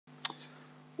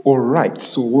Alright,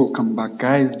 so welcome back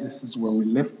guys. This is where we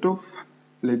left off.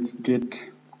 Let's get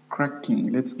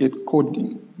cracking, let's get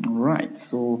coding. Alright,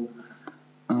 so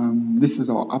this is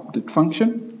our update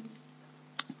function.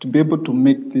 To be able to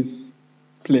make this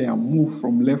player move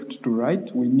from left to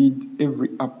right, we need every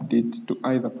update to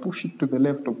either push it to the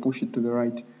left or push it to the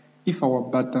right if our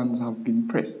buttons have been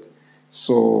pressed.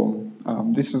 So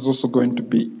this is also going to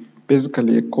be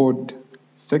basically a code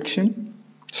section.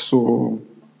 So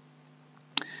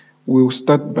we'll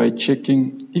start by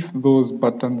checking if those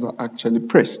buttons are actually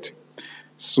pressed.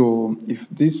 So if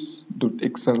this dot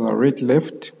accelerate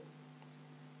left,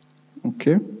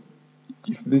 okay,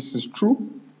 if this is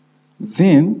true,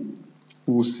 then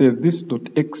we'll say this dot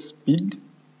x speed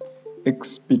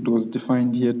was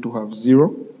defined here to have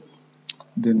 0.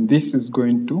 Then this is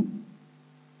going to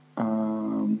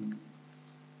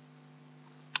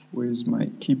where's my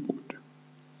keyboard?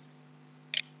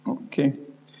 Okay,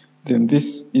 then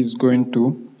this is going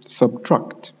to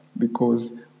subtract,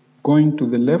 because going to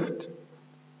the left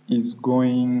is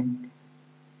going,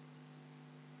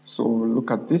 so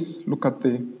look at this, look at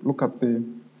the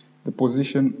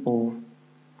position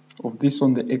of this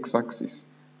on the x-axis.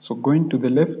 So going to the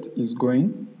left is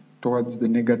going towards the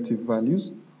negative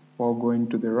values, while going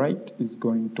to the right is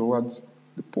going towards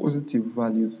the positive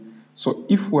values. So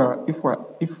if we're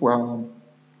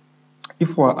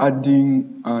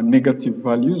adding negative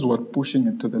values, we're pushing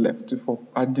it to the left. If we're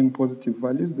adding positive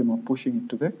values, then we're pushing it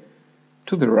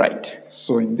to the right.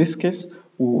 So in this case,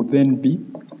 we will then be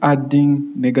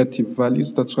adding negative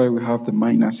values. That's why we have the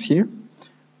minus here.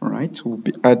 All right, we'll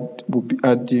be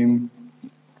adding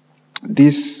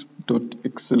this dot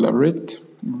accelerate.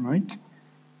 All right,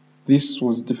 this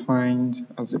was defined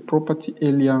as a property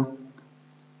earlier.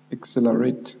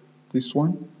 Accelerate this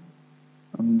one,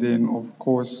 and then of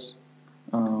course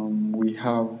we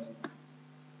have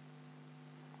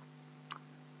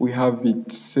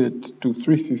it set to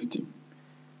 350.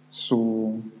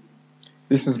 So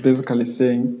this is basically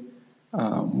saying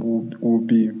we'll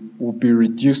be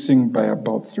reducing by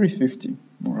about 350.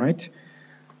 All right,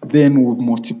 then we'll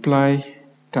multiply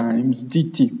times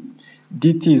dt.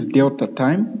 Dt is delta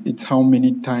time. It's how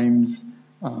many times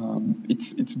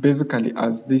it's basically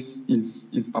as this is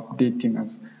updating,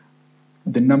 as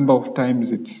the number of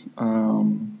times it's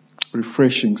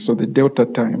refreshing. So the delta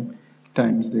time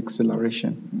times the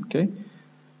acceleration. Okay,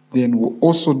 then we'll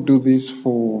also do this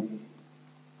for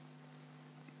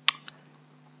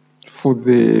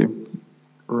the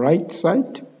right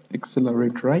side,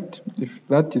 accelerate right. If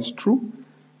that is true,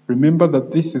 remember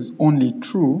that this is only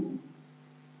true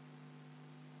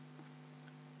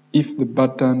if the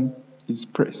button is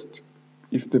pressed.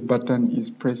 If the button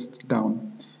is pressed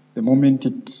down, the moment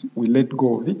we let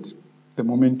go of it, the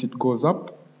moment it goes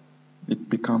up, it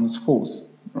becomes false,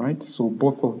 right? So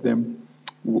both of them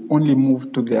will only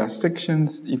move to their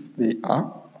sections if they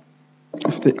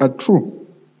are true.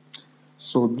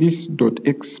 So this dot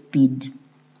x speed,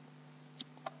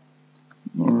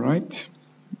 all right,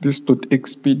 this dot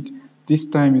x speed, this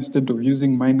time instead of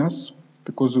using minus,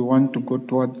 because we want to go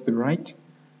towards the right,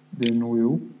 then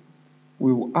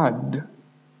we'll add.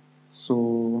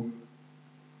 So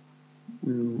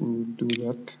we'll do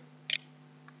that.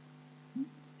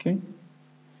 Okay,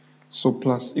 so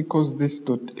plus equals this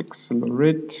dot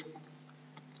accelerate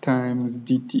times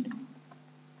dt.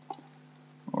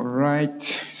 All right,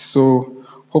 so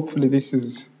hopefully this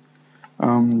is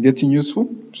getting useful.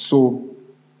 So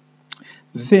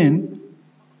then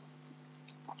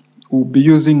we'll be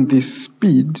using this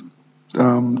speed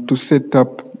to set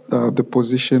up the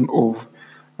position of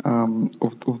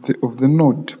the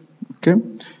node. Okay,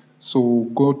 so we'll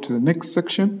go to the next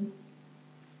section.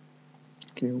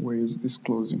 Okay, where is this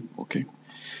closing? Okay,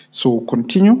 so we'll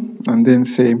continue and then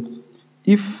say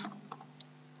if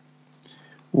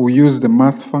we use the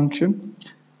math function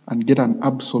and get an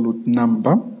absolute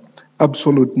number.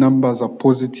 Absolute numbers are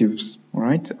positives,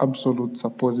 right? Absolutes are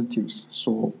positives.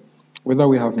 So whether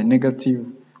we have a negative,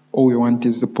 all we want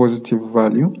is the positive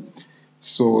value.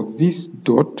 So this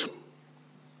dot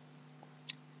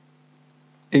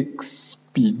x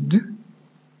speed,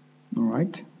 all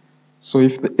right? So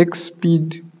if the x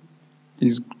speed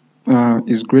is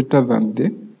greater than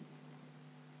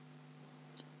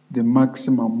the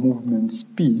maximum movement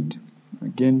speed,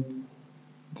 again,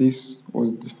 this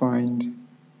was defined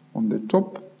on the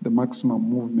top, the maximum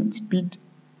movement speed.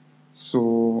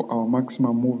 So our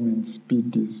maximum movement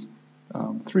speed is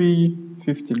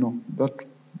 350. No,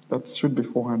 that should be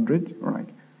 400. Right?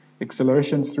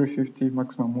 Acceleration is 350.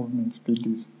 Maximum movement speed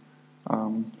is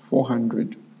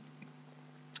 400.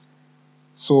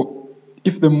 So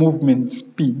if the movement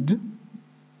speed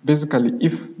basically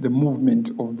if the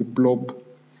movement of the blob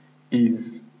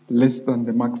is less than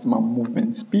the maximum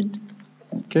movement speed,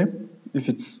 okay, if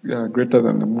it's greater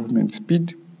than the movement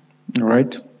speed, all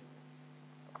right,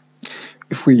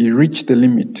 if we reach the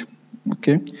limit,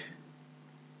 okay,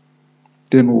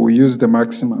 then we'll use the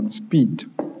maximum speed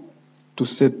to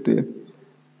set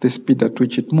the speed at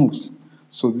which it moves.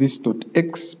 So this dot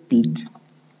x speed,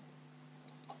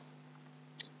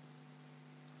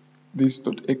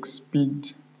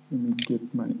 let me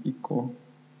get my equal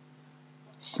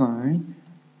sign.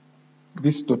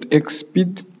 This dot x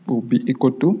speed will be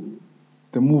equal to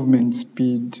the movement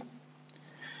speed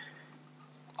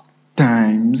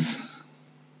times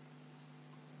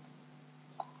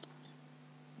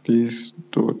this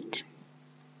dot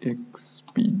x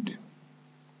speed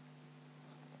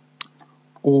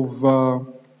over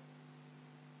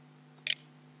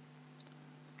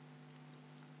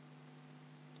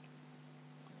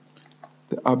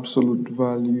the absolute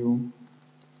value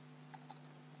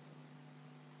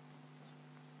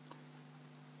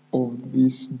of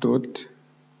this dot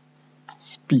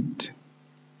speed,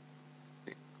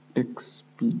 x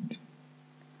speed.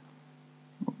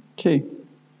 Okay,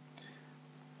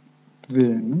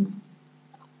 then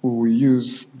we will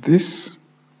use this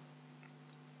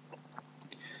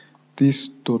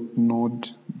dot node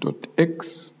dot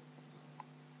x.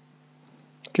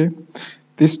 Okay,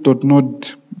 this dot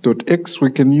node dot x,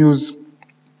 we can use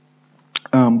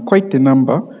quite a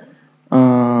number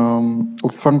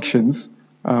of functions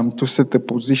to set the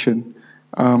position.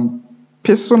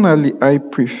 Personally, I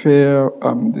prefer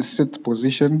the set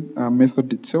position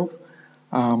method itself,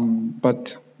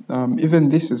 but even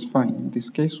this is fine. In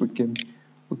this case, we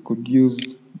could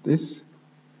use this.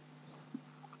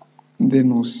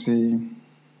 Then we'll say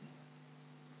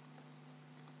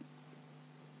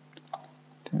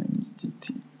times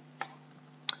dt.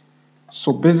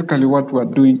 So basically what we're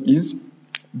doing is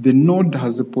the node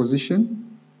has a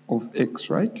position of x,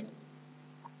 right?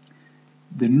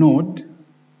 The node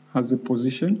has a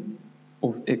position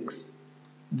of x.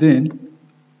 Then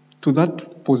to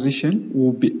that position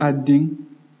we'll be adding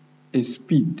a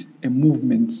speed, a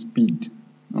movement speed.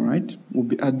 All right, we'll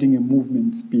be adding a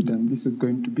movement speed, and this is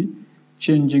going to be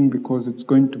changing because it's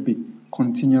going to be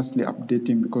continuously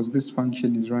updating because this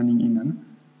function is running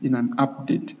in an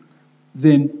update.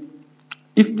 Then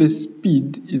if the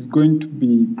speed is going to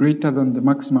be greater than the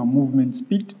maximum movement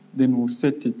speed, then we'll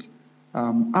set it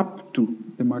up to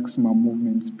the maximum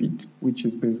movement speed, which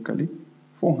is basically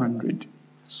 400.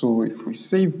 So if we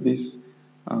save this,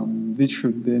 this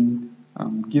should then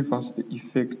give us the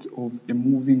effect of a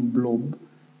moving blob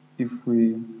if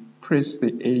we press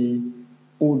the A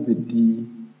or the D.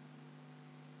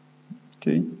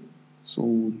 Okay,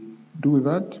 so do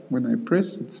that. When I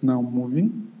press, it's now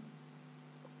moving.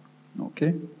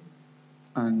 Okay,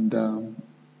 and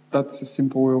that's a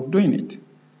simple way of doing it.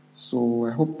 So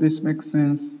I hope this makes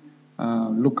sense.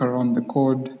 Look around the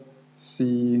code,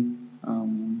 see,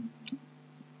 you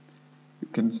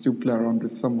can still play around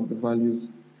with some of the values.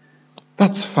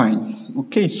 That's fine.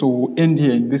 Okay, so we'll end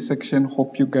here in this section.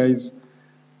 Hope you guys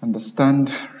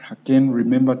understand. Again,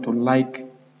 remember to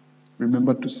like,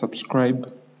 remember to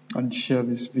subscribe and share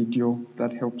this video.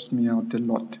 That helps me out a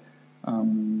lot.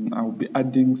 I'll be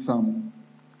adding some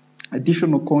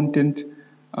additional content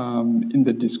in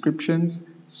the descriptions,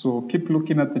 so keep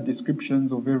looking at the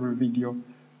descriptions of every video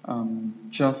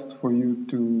just for you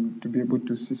to be able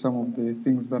to see some of the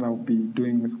things that I'll be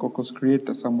doing with Cocos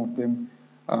Creator. Some of them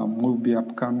will be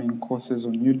upcoming courses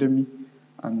on Udemy,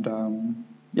 and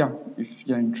yeah, if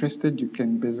you're interested, you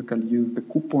can basically use the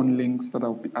coupon links that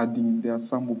I'll be adding in there.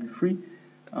 Some will be free,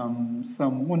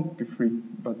 some won't be free,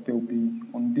 but they'll be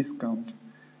on discount.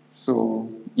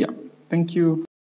 So yeah, thank you.